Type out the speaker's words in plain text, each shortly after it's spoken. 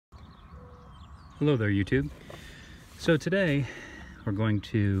Hello there, YouTube. So today we're going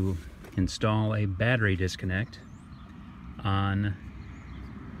to install a battery disconnect on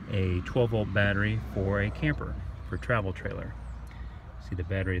a 12-volt battery for a camper, for a travel trailer. See the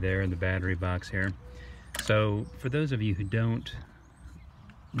battery there in the battery box here. So for those of you who don't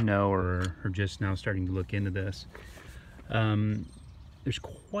know or are just now starting to look into this, there's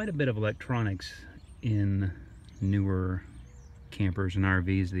quite a bit of electronics in newer campers and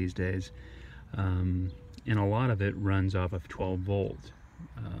RVs these days. And a lot of it runs off of 12 volts.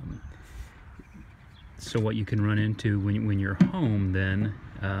 So what you can run into when you're home then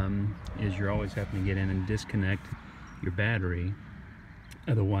is you're always having to get in and disconnect your battery.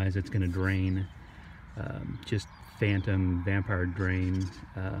 Otherwise it's going to drain, just phantom vampire drain,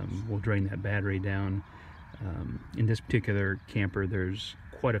 will drain that battery down. In this particular camper there's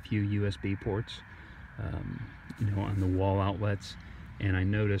quite a few USB ports, on the wall outlets. And I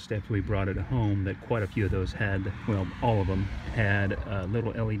noticed after we brought it home that quite a few of those had, well, all of them had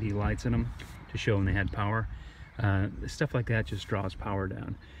little LED lights in them to show when they had power. Stuff like that just draws power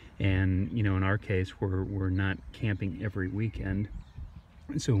down. And in our case, we're not camping every weekend.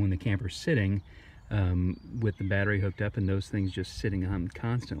 So when the camper's sitting with the battery hooked up and those things just sitting on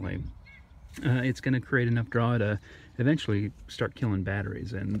constantly, it's going to create enough draw to eventually start killing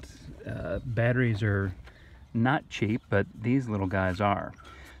batteries. And batteries are not cheap, but these little guys are.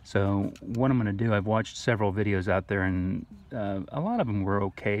 So what I'm going to do, I've watched several videos out there and a lot of them were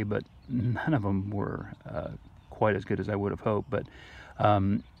okay, but none of them were quite as good as I would have hoped. But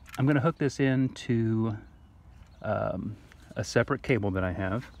I'm going to hook this into a separate cable that I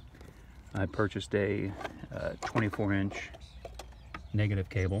have. I purchased a 24-inch negative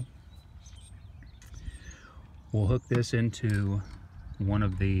cable. We'll hook this into one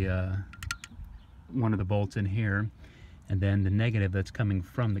of the bolts in here, and then the negative that's coming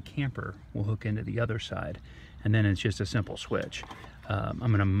from the camper will hook into the other side, and then it's just a simple switch. I'm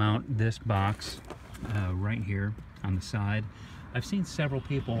going to mount this box right here on the side. I've seen several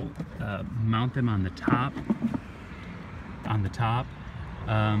people mount them on the top,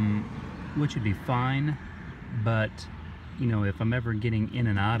 which would be fine, but if I'm ever getting in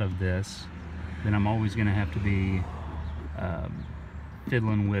and out of this, then I'm always going to have to be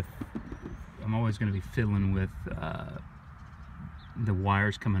fiddling with the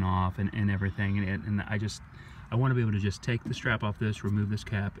wires coming off and everything, and I want to be able to just take the strap off this, remove this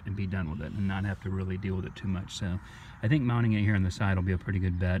cap, and be done with it, and not have to really deal with it too much. So I think mounting it here on the side will be a pretty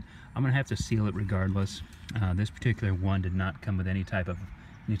good bet. I'm gonna have to seal it regardless. This particular one did not come with any type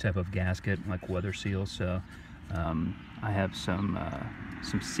of gasket like weather seal, so I have some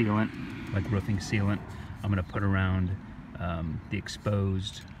sealant, like roofing sealant, I'm gonna put around the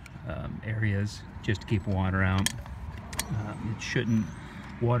exposed areas just to keep water out.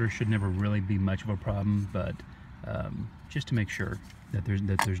 Water should never really be much of a problem, but just to make sure that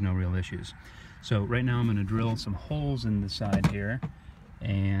there's no real issues. So right now I'm going to drill some holes in the side here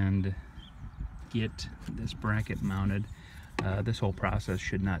and get this bracket mounted. This whole process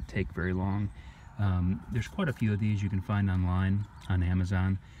should not take very long. There's quite a few of these you can find online on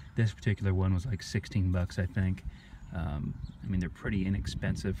Amazon. This particular one was like 16 bucks, I think. I mean, they're pretty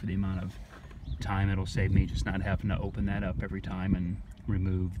inexpensive for the amount of time it'll save me just not having to open that up every time and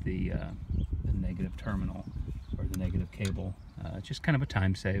remove the negative terminal or the negative cable. Just kind of a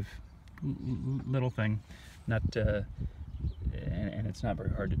time save, little thing, not and it's not very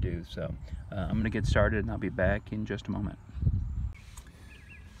hard to do. So I'm going to get started and I'll be back in just a moment.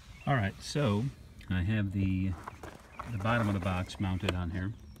 All right, so I have the bottom of the box mounted on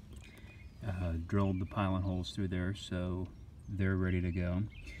here. Drilled the pilot holes through there, so they're ready to go.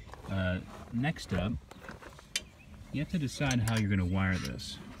 Next up, you have to decide how you're going to wire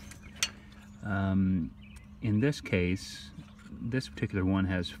this. In this case, this particular one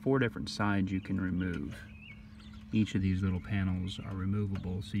has 4 different sides you can remove. Each of these little panels are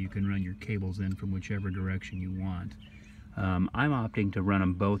removable, so you can run your cables in from whichever direction you want. I'm opting to run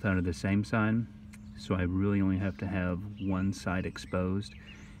them both out of the same side, so I really only have to have one side exposed.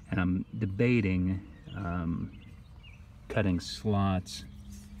 And I'm debating cutting slots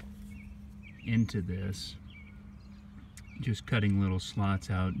into this, just cutting little slots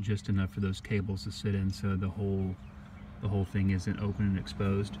out, just enough for those cables to sit in, so the whole thing isn't open and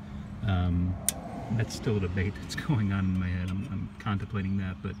exposed. That's still a debate that's going on in my head. I'm contemplating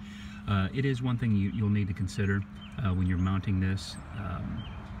that, but it is one thing you'll need to consider when you're mounting this,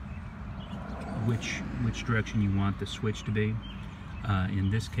 which direction you want the switch to be. In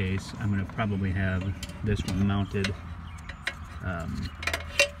this case, I'm going to probably have this one mounted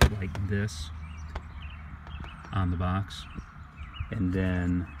like this on the box, and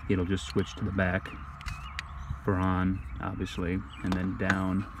then it'll just switch to the back for on, obviously, and then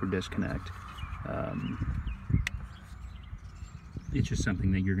down for disconnect. It's just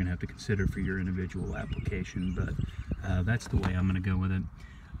something that you're going to have to consider for your individual application, but that's the way I'm going to go with it.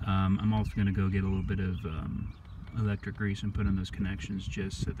 I'm also going to go get a little bit of electric grease and put in those connections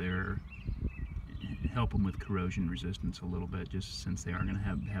just so they're help them with corrosion resistance a little bit, just since they are going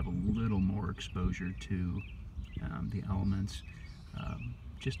to have a little more exposure to the elements,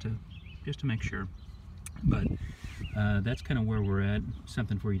 just to make sure. But that's kind of where we're at.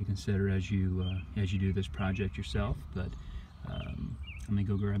 Something for you to consider as you do this project yourself. But I'm gonna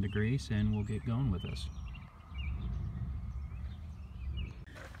go grab the grease and we'll get going with this.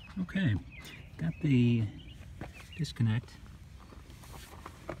 Okay, got the disconnect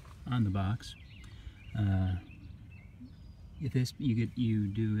on the box. If you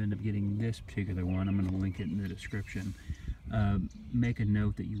do end up getting this particular one, I'm going to link it in the description. Make a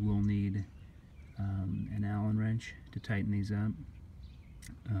note that you will need an Allen wrench to tighten these up.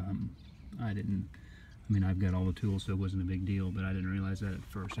 I've got all the tools, so it wasn't a big deal, but I didn't realize that at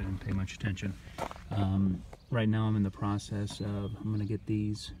first. I didn't pay much attention. Right now I'm in the process of, I'm going to get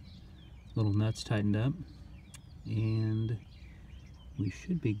these little nuts tightened up, and we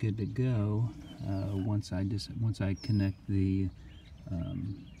should be good to go once I connect the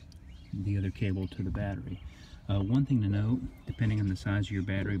other cable to the battery. One thing to note, depending on the size of your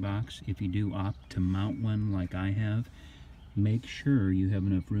battery box, if you do opt to mount one like I have, make sure you have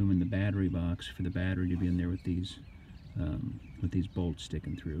enough room in the battery box for the battery to be in there with these bolts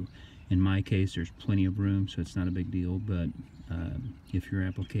sticking through. In my case, there's plenty of room, so it's not a big deal, but if your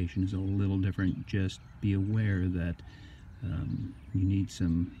application is a little different, just be aware that you need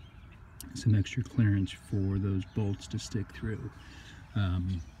some extra clearance for those bolts to stick through.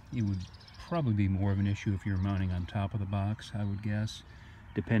 It would probably be more of an issue if you're mounting on top of the box, I would guess,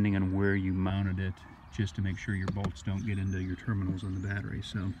 depending on where you mounted it, just to make sure your bolts don't get into your terminals on the battery.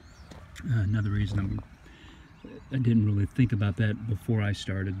 So another reason I didn't really think about that before I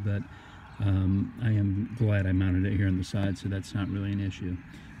started, but I am glad I mounted it here on the side, so that's not really an issue.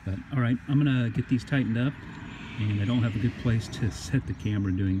 But all right, I'm gonna get these tightened up, and I don't have a good place to set the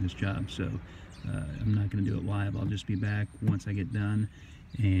camera doing this job, so I'm not going to do it live. I'll just be back once I get done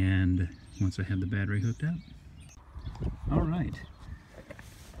and once I have the battery hooked up. All right,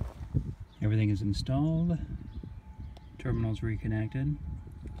 everything is installed, terminals reconnected,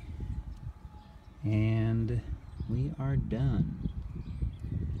 and we are done.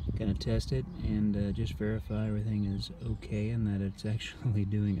 Gonna test it and just verify everything is okay and that it's actually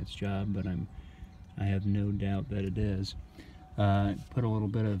doing its job, but I have no doubt that it is. Put a little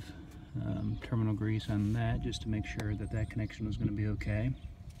bit of terminal grease on that just to make sure that that connection was going to be okay.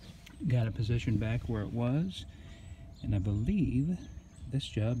 Got it positioned back where it was, and I believe this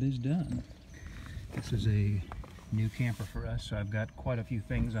job is done. This is a new camper for us, so I've got quite a few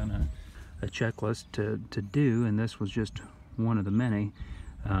things on a checklist to do, and this was just one of the many.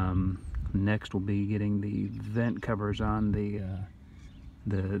 Next will be getting the vent covers on the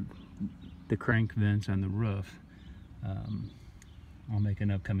crank vents on the roof. I'll make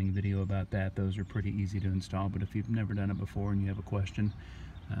an upcoming video about that. Those are pretty easy to install, but if you've never done it before and you have a question,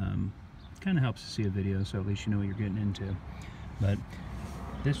 it kind of helps to see a video, so at least you know what you're getting into. But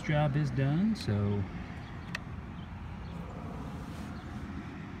this job is done, so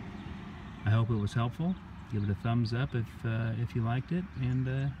I hope it was helpful. Give it a thumbs up if you liked it, and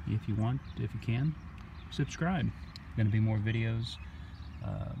if you can, subscribe. Going to be more videos,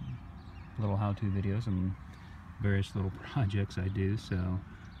 little how-to videos and various little projects I do, so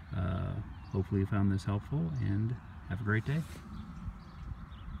hopefully you found this helpful, and have a great day.